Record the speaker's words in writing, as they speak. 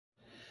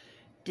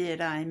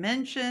Did I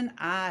mention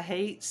I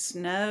hate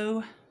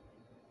snow?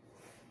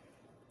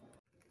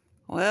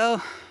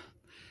 Well,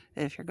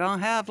 if you're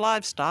gonna have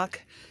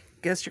livestock,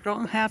 guess you're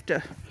gonna have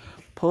to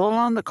pull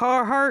on the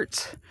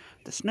Carhartts,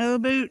 the snow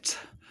boots,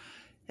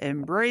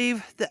 and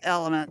brave the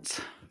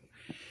elements.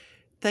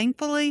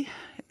 Thankfully,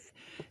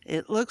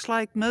 it looks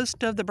like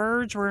most of the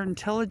birds were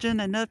intelligent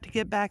enough to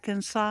get back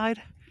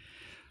inside.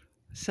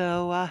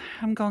 So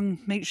I'm going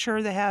to make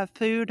sure they have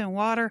food and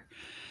water,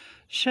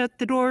 shut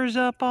the doors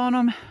up on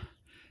them,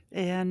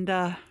 and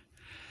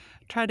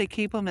try to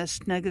keep them as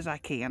snug as I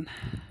can.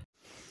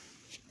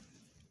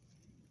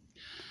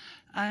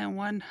 I am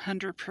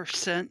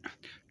 100%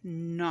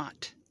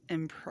 not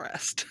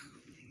impressed.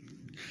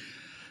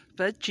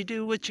 But you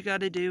do what you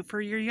got to do for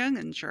your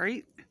young'uns,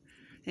 right?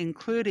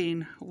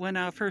 Including went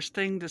out first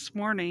thing this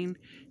morning,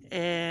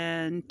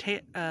 and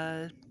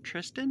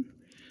Tristan,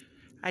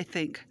 I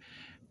think,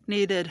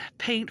 needed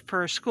paint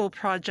for a school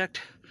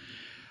project,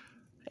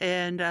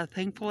 and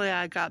thankfully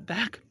I got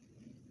back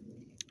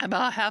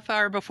about a half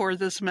hour before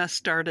this mess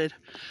started.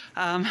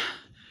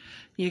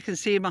 You can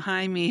see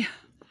behind me,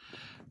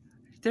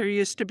 there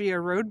used to be a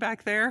road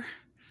back there.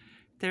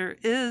 There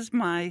is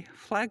my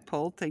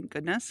flagpole, thank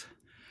goodness.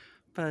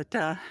 But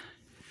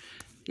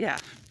yeah,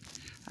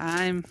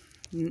 I'm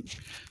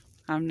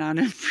not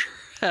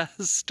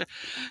impressed.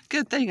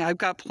 Good thing I've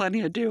got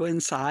plenty to do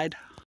inside.